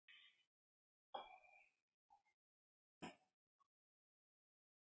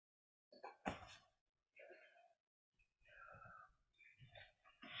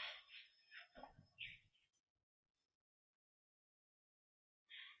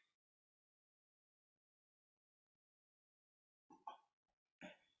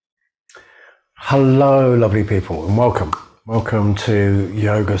Hello, lovely people, and welcome. Welcome to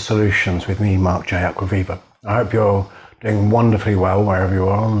Yoga Solutions with me, Marc J. Acquaviva. I hope you're doing wonderfully well wherever you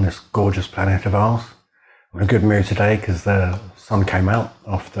are on this gorgeous planet of ours. I'm in a good mood today because the sun came out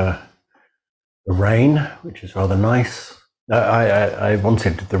after the rain, which is rather nice. I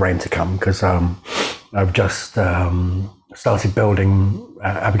wanted the rain to come because I've just started building,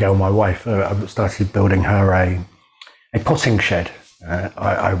 Abigail, my wife, I've started building her a potting shed.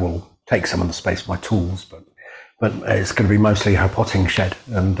 I will take some of the space for my tools, but it's going to be mostly her potting shed.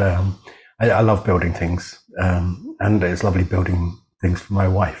 And I love building things, and it's lovely building things for my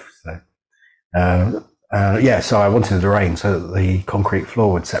wife. So so I wanted the rain so that the concrete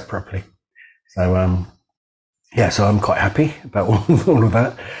floor would set properly. So so I'm quite happy about all of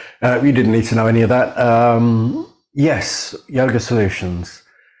that. You didn't need to know any of that. Yes, Yoga Solutions.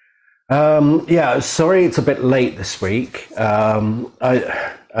 Sorry it's a bit late this week.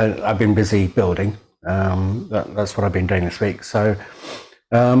 I've been busy building. That's what I've been doing this week. So,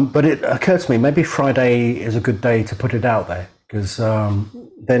 but it occurred to me maybe Friday is a good day to put it out there because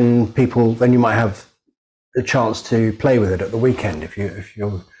then you might have a chance to play with it at the weekend if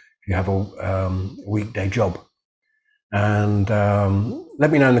you have a weekday job. And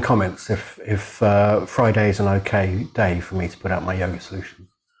let me know in the comments if Friday is an okay day for me to put out my yoga solutions.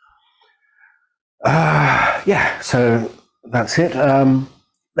 So that's it.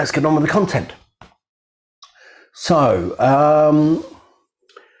 Let's get on with the content. So,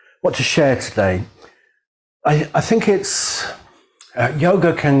 what to share today? I think it's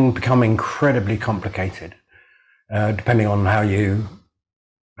yoga can become incredibly complicated depending on how you're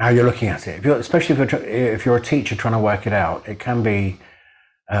looking at it. Especially if you're a teacher trying to work it out, it can be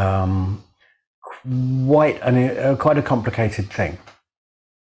quite a complicated thing.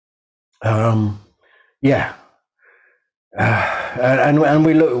 And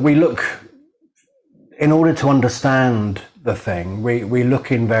we look in order to understand the thing, we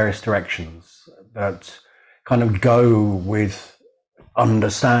look in various directions that kind of go with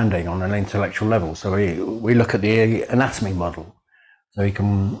understanding on an intellectual level. So we look at the anatomy model, so you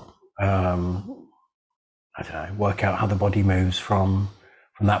can work out how the body moves from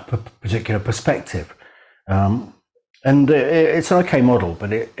that particular perspective. And it's an okay model,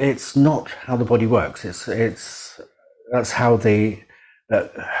 but it's not how the body works. That's how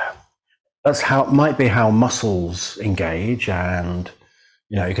it might be how muscles engage, and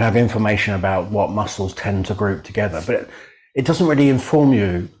you can have information about what muscles tend to group together, but it doesn't really inform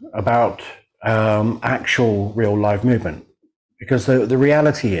you about actual real live movement, because the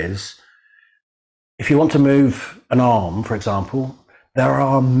reality is, if you want to move an arm, for example, there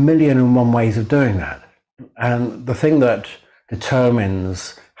are a million and one ways of doing that. And the thing that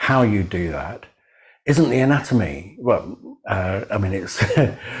determines how you do that isn't the anatomy. Well, it's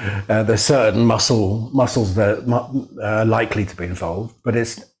there's certain muscles that are likely to be involved, but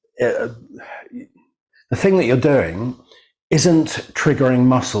it's the thing that you're doing isn't triggering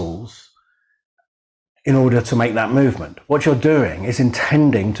muscles in order to make that movement. What you're doing is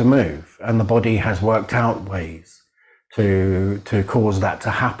intending to move, and the body has worked out ways to cause that to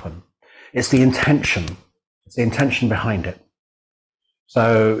happen. It's the intention. It's the intention behind it.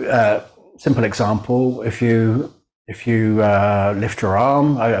 So, simple example: if you lift your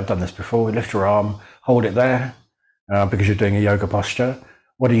arm, I've done this before. Lift your arm, hold it there because you're doing a yoga posture.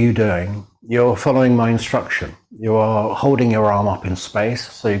 What are you doing? You're following my instruction. You are holding your arm up in space,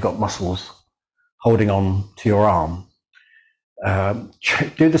 so you've got muscles holding on to your arm.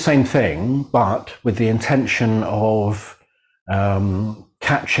 Do the same thing, but with the intention of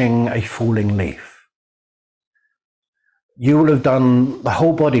catching a falling leaf. You will have done, the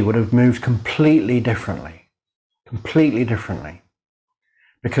whole body would have moved completely differently,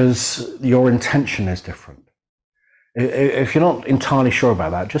 because your intention is different. If you're not entirely sure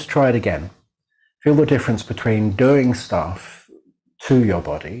about that, just try it again. Feel the difference between doing stuff to your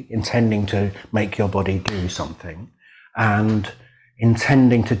body, intending to make your body do something, and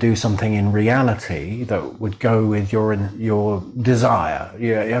intending to do something in reality that would go with your desire.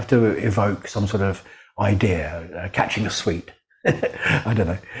 You have to evoke some sort of idea, catching a sweet, I don't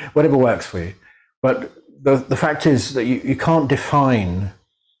know, whatever works for you. But the fact is that you can't define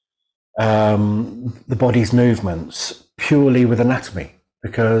the body's movements purely with anatomy,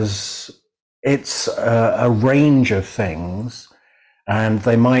 because it's a range of things, and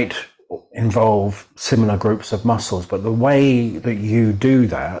they might involve similar groups of muscles, but the way that you do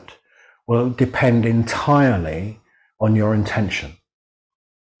that will depend entirely on your intention.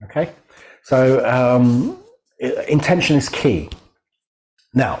 Okay? So intention is key.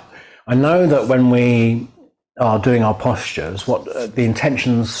 Now, I know that when we are doing our postures, what the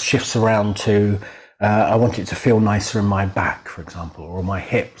intentions shifts around to, I want it to feel nicer in my back, for example, or my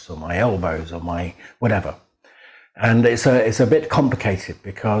hips, or my elbows, or my whatever. And it's a bit complicated,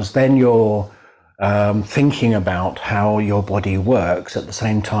 because then you're thinking about how your body works at the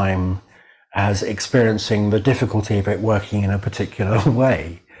same time as experiencing the difficulty of it working in a particular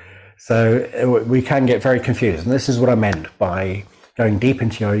way. So we can get very confused. And this is what I meant by going deep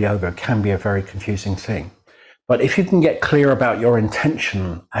into your yoga can be a very confusing thing. But if you can get clear about your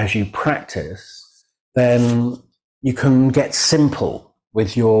intention as you practice, then you can get simple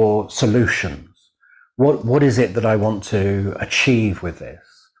with your solutions. What is it that I want to achieve with this?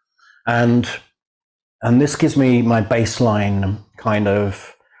 And this gives me my baseline kind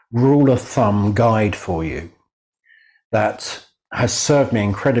of rule of thumb guide for you that has served me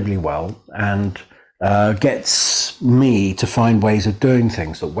incredibly well, and gets me to find ways of doing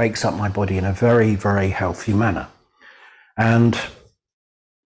things that wakes up my body in a very, very healthy manner. And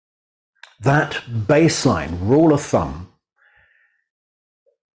that baseline rule of thumb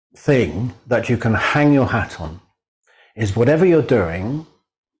thing that you can hang your hat on is, whatever you're doing,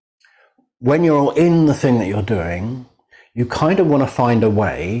 when you're in the thing that you're doing, you kind of want to find a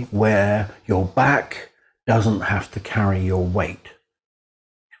way where your back doesn't have to carry your weight.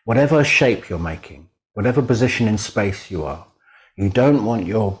 Whatever shape you're making, whatever position in space you are, you don't want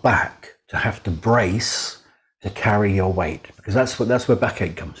your back to have to brace to carry your weight, because that's where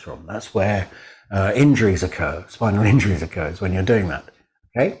backache comes from. That's where injuries occur, spinal injuries occurs when you're doing that.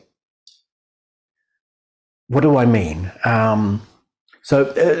 Okay. What do I mean?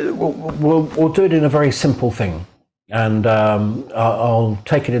 So we'll do it in a very simple thing, and I'll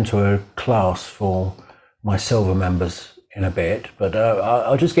take it into a class for my silver members in a bit, but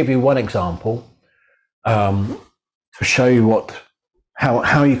I'll just give you one example to show you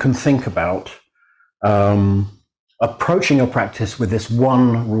how you can think about approaching your practice with this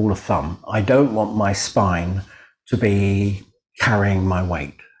one rule of thumb. I don't want my spine to be carrying my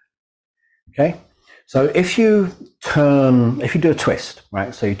weight. Okay, so if you do a twist,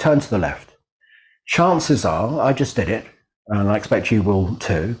 right? So you turn to the left. Chances are, I just did it, and I expect you will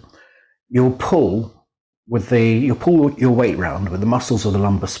too. You'll pull your weight round with the muscles of the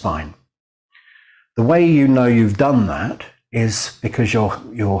lumbar spine. The way you know you've done that is because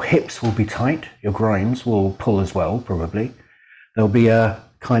your hips will be tight, your groins will pull as well, probably. There'll be a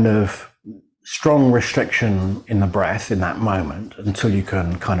kind of strong restriction in the breath in that moment until you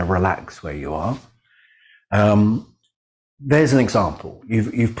can kind of relax where you are. There's an example.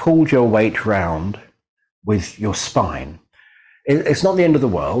 You've pulled your weight round with your spine. It's not the end of the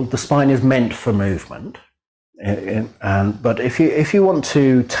world. The spine is meant for movement. But if you want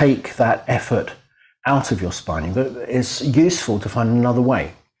to take that effort out of your spine, it's useful to find another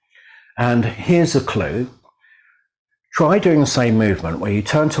way. And here's a clue. Try doing the same movement where you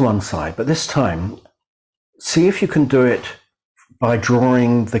turn to one side, but this time, see if you can do it by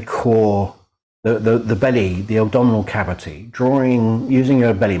drawing the core, the belly, the abdominal cavity, using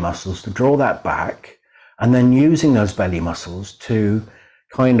your belly muscles to draw that back, and then using those belly muscles to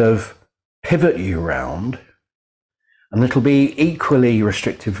kind of pivot you around. And it'll be equally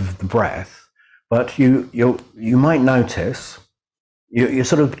restrictive of the breath, but you might notice you're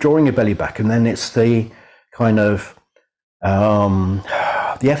sort of drawing your belly back, and then it's the kind of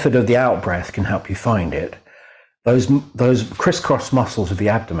the effort of the out breath can help you find it. Those crisscross muscles of the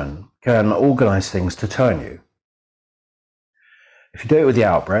abdomen can organize things to turn you. If you do it with the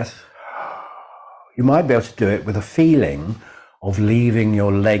out breath, you might be able to do it with a feeling of leaving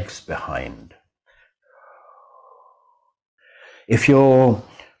your legs behind. If you're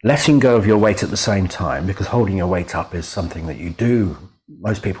letting go of your weight at the same time, because holding your weight up is something that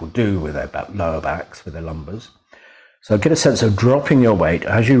most people do with their lower backs, with their lumbars. So get a sense of dropping your weight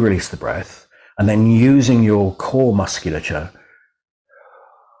as you release the breath, and then using your core musculature,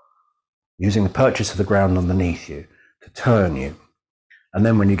 using the purchase of the ground underneath you to turn you. And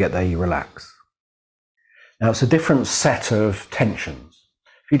then when you get there, you relax. Now, it's a different set of tensions.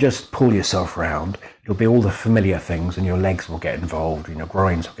 If you just pull yourself around, it'll be all the familiar things, and your legs will get involved, and your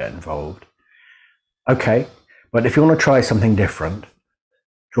groins will get involved. Okay, but if you want to try something different,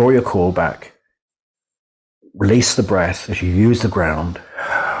 draw your core back, release the breath as you use the ground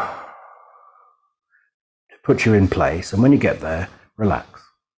to put you in place, and when you get there, relax.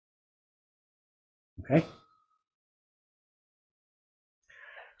 Okay?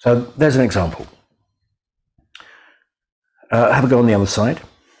 So there's an example. Have a go on the other side.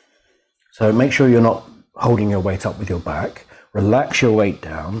 So make sure you're not holding your weight up with your back. Relax your weight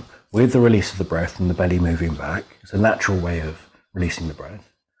down with the release of the breath and the belly moving back. It's a natural way of releasing the breath.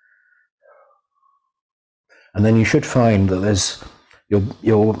 And then you should find that there's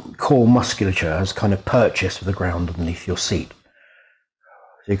your core musculature has kind of purchased the ground underneath your seat.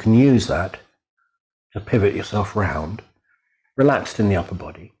 So you can use that to pivot yourself round, relaxed in the upper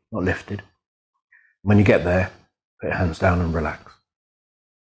body, not lifted. When you get there, put your hands down and relax.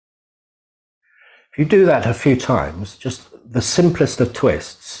 If you do that a few times, just the simplest of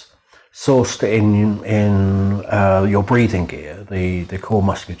twists, sourced in your breathing gear, the core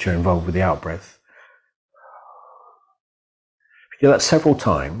musculature involved with the out-breath. If you do that several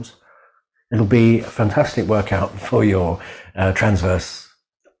times, it'll be a fantastic workout for your transverse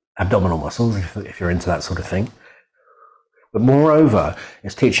abdominal muscles, if you're into that sort of thing. But moreover,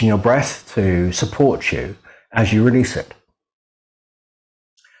 it's teaching your breath to support you as you release it.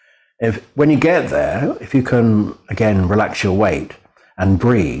 When you get there, if you can, again, relax your weight and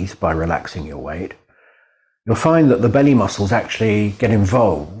breathe by relaxing your weight, you'll find that the belly muscles actually get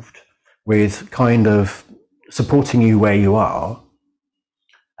involved with kind of supporting you where you are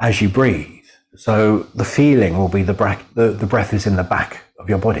as you breathe. So the feeling will be the breath is in the back of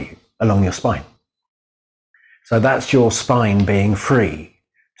your body, along your spine. So that's your spine being free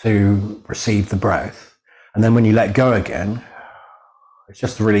to receive the breath. And then when you let go again, it's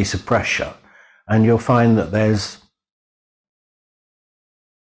just a release of pressure. And you'll find that there's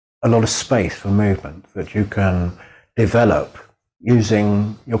a lot of space for movement that you can develop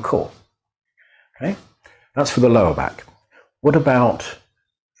using your core. Okay, that's for the lower back. What about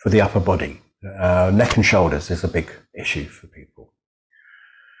for the upper body? Neck and shoulders is a big issue for people.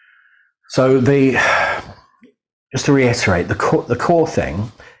 So just to reiterate, the core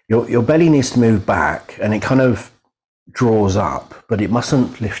thing, your belly needs to move back, and it kind of draws up, but it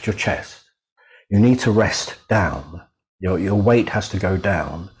mustn't lift your chest. You need to rest down. Your weight has to go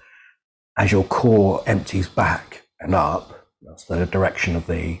down as your core empties back and up. That's the direction of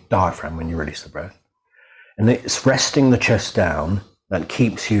the diaphragm when you release the breath. And it's resting the chest down that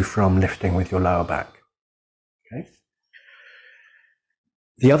keeps you from lifting with your lower back. Okay.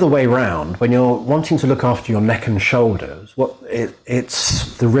 The other way round, when you're wanting to look after your neck and shoulders,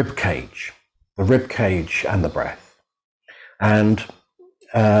 it's the rib cage and the breath. And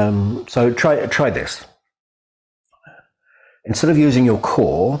so try this. Instead of using your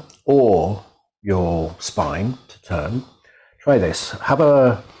core or your spine to turn, try this. Have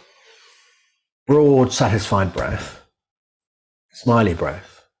a broad, satisfied breath, smiley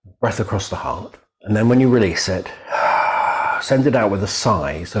breath across the heart. And then when you release it, send it out with a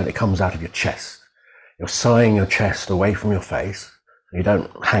sigh so that it comes out of your chest. You're sighing your chest away from your face, so you don't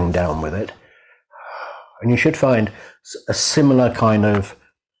hang down with it. And you should find a similar kind of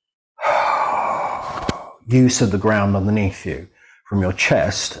use of the ground underneath you from your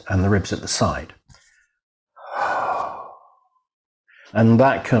chest and the ribs at the side. And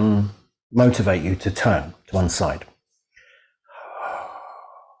that can motivate you to turn to one side.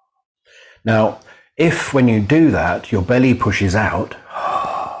 Now, if when you do that, your belly pushes out,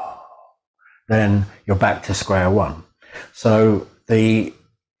 then you're back to square one. So the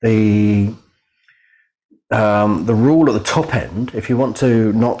rule at the top end, if you want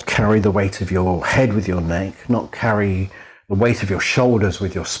to not carry the weight of your head with your neck, not carry the weight of your shoulders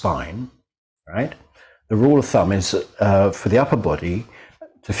with your spine, right? The rule of thumb is for the upper body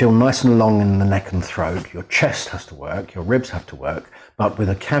to feel nice and long in the neck and throat. Your chest has to work, your ribs have to work, but with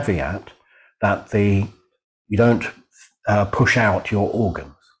a caveat that you don't push out your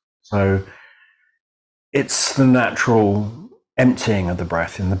organs. So it's the natural emptying of the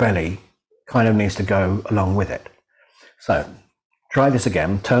breath in the belly kind of needs to go along with it. So try this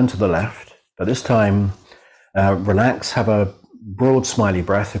again, turn to the left, but this time relax, have a broad smiley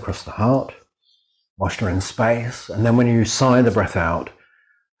breath across the heart, whilst you're in space, and then when you sigh the breath out,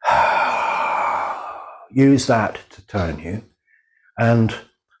 use that to turn you. And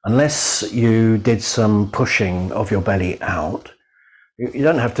unless you did some pushing of your belly out, you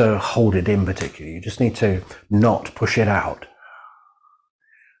don't have to hold it in particularly, you just need to not push it out.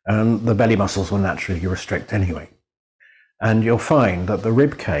 And the belly muscles will naturally restrict anyway. And you'll find that the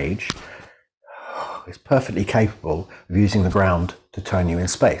rib cage is perfectly capable of using the ground to turn you in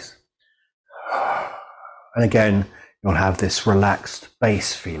space. And again, you'll have this relaxed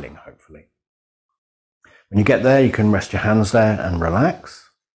base feeling, hopefully. When you get there, you can rest your hands there and relax.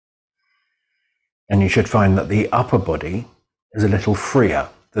 And you should find that the upper body is a little freer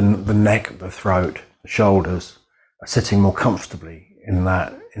than the neck, the throat, the shoulders are sitting more comfortably in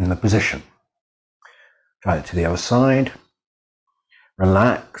the position. Try it to the other side.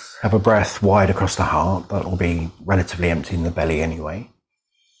 Relax, have a breath wide across the heart. That will be relatively empty in the belly anyway.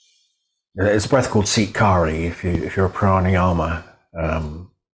 It's a breath called Sitkari if you're a pranayama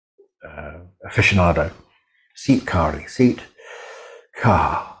aficionado. Seat kari, seat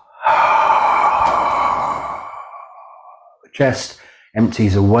ka. The chest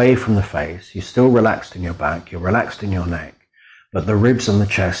empties away from the face. You're still relaxed in your back, you're relaxed in your neck, but the ribs and the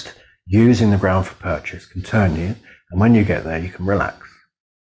chest, using the ground for purchase, can turn you, and when you get there, you can relax.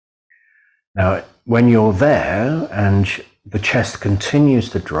 Now, when you're there and the chest continues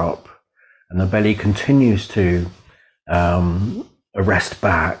to drop and the belly continues to rest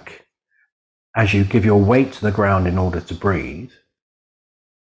back as you give your weight to the ground in order to breathe,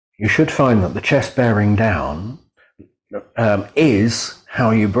 you should find that the chest bearing down is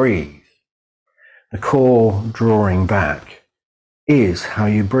how you breathe. The core drawing back is how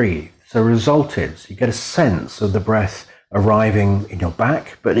you breathe. So the result is you get a sense of the breath arriving in your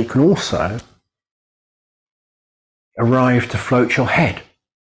back, but it can also arrive to float your head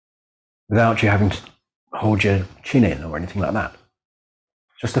without you having to hold your chin in or anything like that.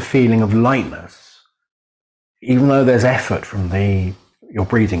 Just a feeling of lightness, even though there's effort from your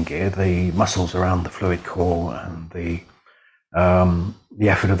breathing gear, the muscles around the fluid core and the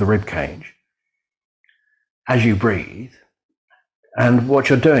effort of the rib cage. As you breathe, and what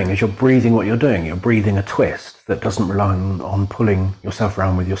you're doing is you're breathing what you're doing. You're breathing a twist that doesn't rely on pulling yourself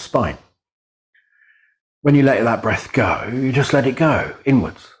around with your spine. When you let that breath go, you just let it go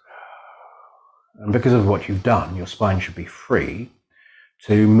inwards. And because of what you've done, your spine should be free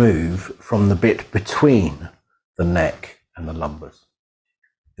to move from the bit between the neck and the lumbars,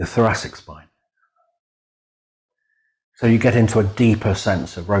 the thoracic spine. So you get into a deeper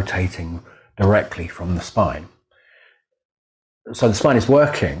sense of rotating directly from the spine. So the spine is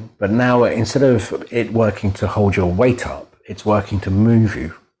working, but now instead of it working to hold your weight up, it's working to move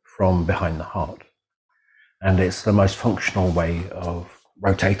you from behind the heart. And it's the most functional way of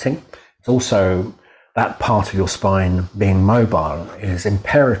rotating. It's also that part of your spine being mobile is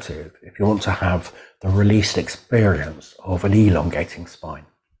imperative if you want to have the released experience of an elongating spine.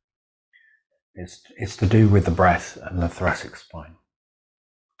 It's to do with the breath and the thoracic spine.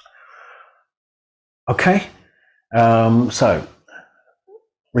 Okay, so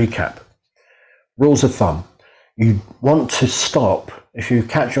recap. Rules of thumb. You want to stop if you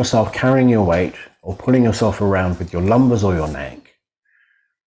catch yourself carrying your weight or pulling yourself around with your lumbars or your neck.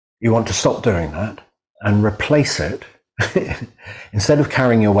 You want to stop doing that and replace it. Instead of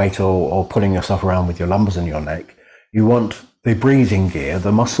carrying your weight or pulling yourself around with your lumbars and your neck, you want the breathing gear,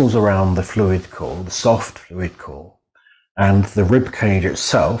 the muscles around the fluid core, the soft fluid core, and the rib cage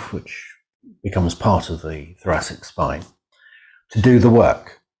itself, which becomes part of the thoracic spine, to do the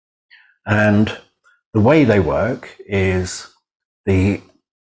work. And the way they work is the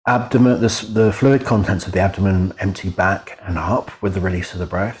abdomen, the fluid contents of the abdomen empty back and up with the release of the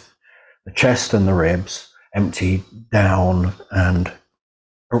breath. The chest and the ribs empty down and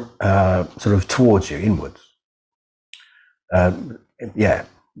sort of towards you, inwards. Down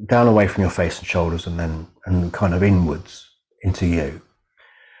away from your face and shoulders, and kind of inwards into you.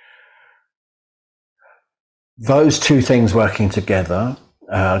 Those two things working together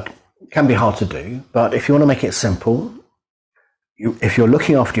can be hard to do, but if you want to make it simple, if you're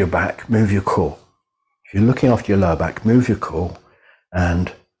looking after your back, move your core. If you're looking after your lower back, move your core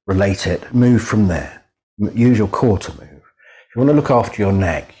and relate it, move from there. Use your core to move. If you want to look after your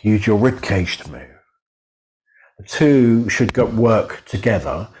neck, use your rib cage to move. The two should work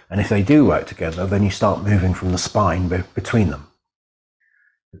together, and if they do work together, then you start moving from the spine between them,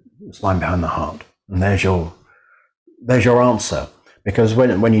 the spine behind the heart, and there's your answer. Because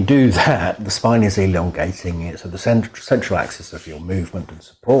when you do that, the spine is elongating. It's at the central axis of your movement and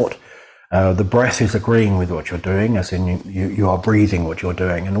support. The breath is agreeing with what you're doing, as in you are breathing what you're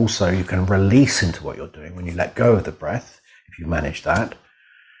doing, and also you can release into what you're doing when you let go of the breath, if you manage that.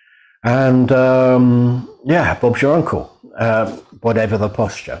 And Bob's your uncle, whatever the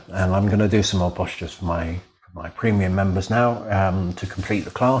posture. And I'm going to do some more postures for my premium members now to complete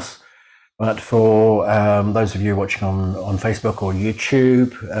the class. But for those of you watching on Facebook or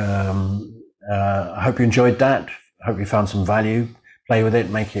YouTube, I hope you enjoyed that. I hope you found some value. Play with it,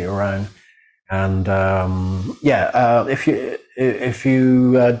 make it your own. And if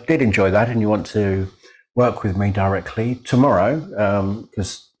you did enjoy that and you want to work with me directly tomorrow,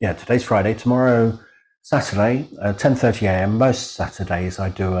 because today's Friday, tomorrow Saturday, 10:30 a.m. Most Saturdays I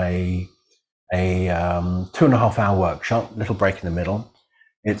do a 2.5 hour workshop, little break in the middle.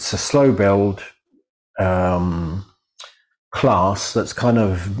 It's a slow build class that's kind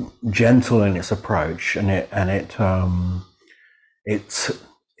of gentle in its approach, and it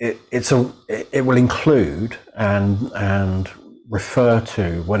will include and refer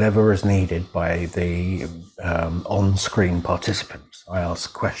to whatever is needed by the on-screen participants. I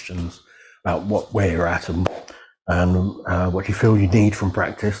ask questions about where you're at and what you feel you need from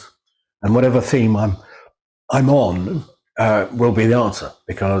practice, and whatever theme I'm on will be the answer,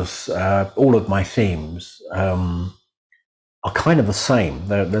 because all of my themes are kind of the same.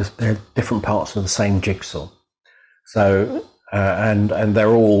 They're different parts of the same jigsaw. So and they're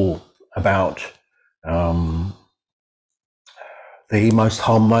all about the most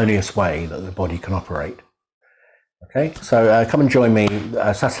harmonious way that the body can operate. Okay, so come and join me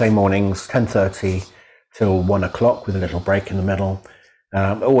Saturday mornings, 10:30 till 1 o'clock, with a little break in the middle.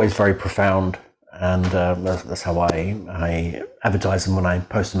 Always very profound, and that's how I advertise them when I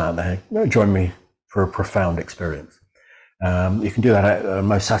post them out there. Join me for a profound experience. You can do that at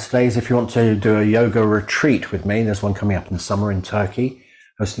most Saturdays. If you want to do a yoga retreat with me, there's one coming up in the summer in Turkey,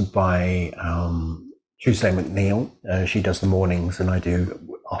 hosted by Tuesday McNeill. She does the mornings, and I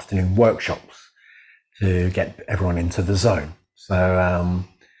do afternoon workshops to get everyone into the zone. So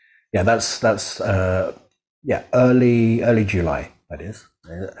yeah, that's early July. That is.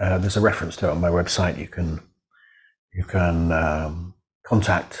 There's a reference to it on my website. You can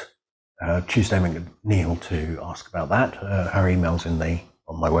contact Tuesday McNeill to ask about that. Her email's on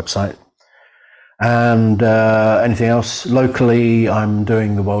my website. And anything else locally, I'm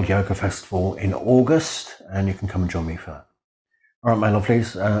doing the World Yoga Festival in August, and you can come and join me for that. All right, my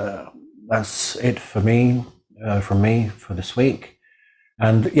lovelies, that's it for me, from me for this week.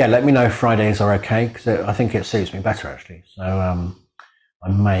 And yeah, let me know if Fridays are okay, because I think it suits me better actually. So I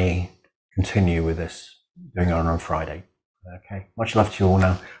may continue with this, doing it on Friday. Okay, much love to you all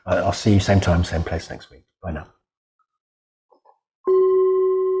now. I'll see you same time, same place next week. Bye now.